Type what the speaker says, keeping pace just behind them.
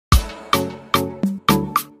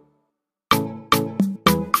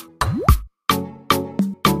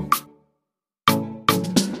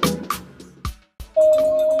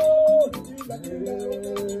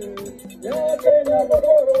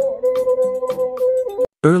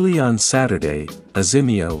Early on Saturday,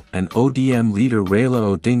 Azimio and ODM leader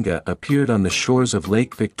Raila Odinga appeared on the shores of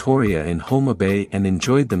Lake Victoria in Homabay and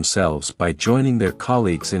enjoyed themselves by joining their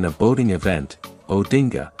colleagues in a boating event.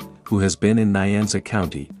 Odinga, who has been in Nyanza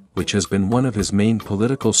County, which has been one of his main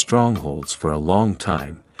political strongholds for a long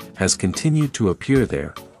time, has continued to appear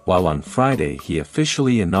there, while on Friday he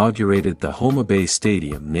officially inaugurated the Homabay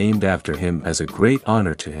Stadium named after him as a great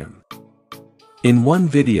honor to him. In one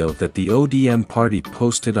video that the ODM party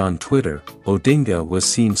posted on Twitter, Odinga was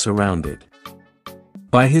seen surrounded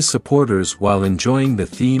by his supporters while enjoying the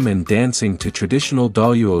theme and dancing to traditional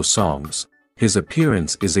Dholuo songs. His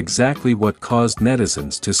appearance is exactly what caused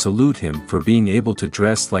netizens to salute him for being able to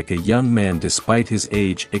dress like a young man despite his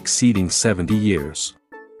age exceeding 70 years.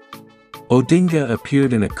 Odinga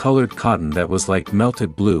appeared in a colored cotton that was like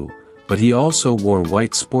melted blue, but he also wore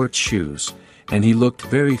white sports shoes, and he looked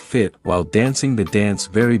very fit while dancing the dance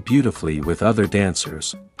very beautifully with other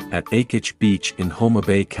dancers, at Akich Beach in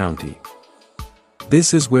Homabay County.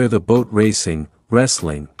 This is where the boat racing,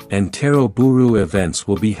 wrestling, and Taro Buru events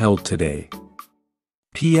will be held today.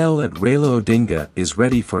 PL at Raila Odinga is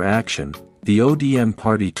ready for action, the ODM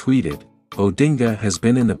party tweeted. Odinga has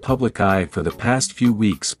been in the public eye for the past few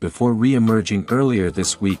weeks before re-emerging earlier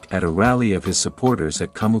this week at a rally of his supporters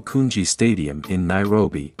at Kamukunji Stadium in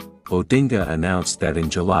Nairobi. Odinga announced that in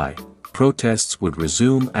July, protests would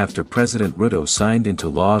resume after President Ruto signed into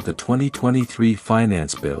law the 2023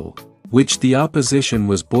 finance bill, which the opposition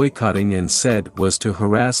was boycotting and said was to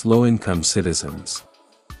harass low-income citizens.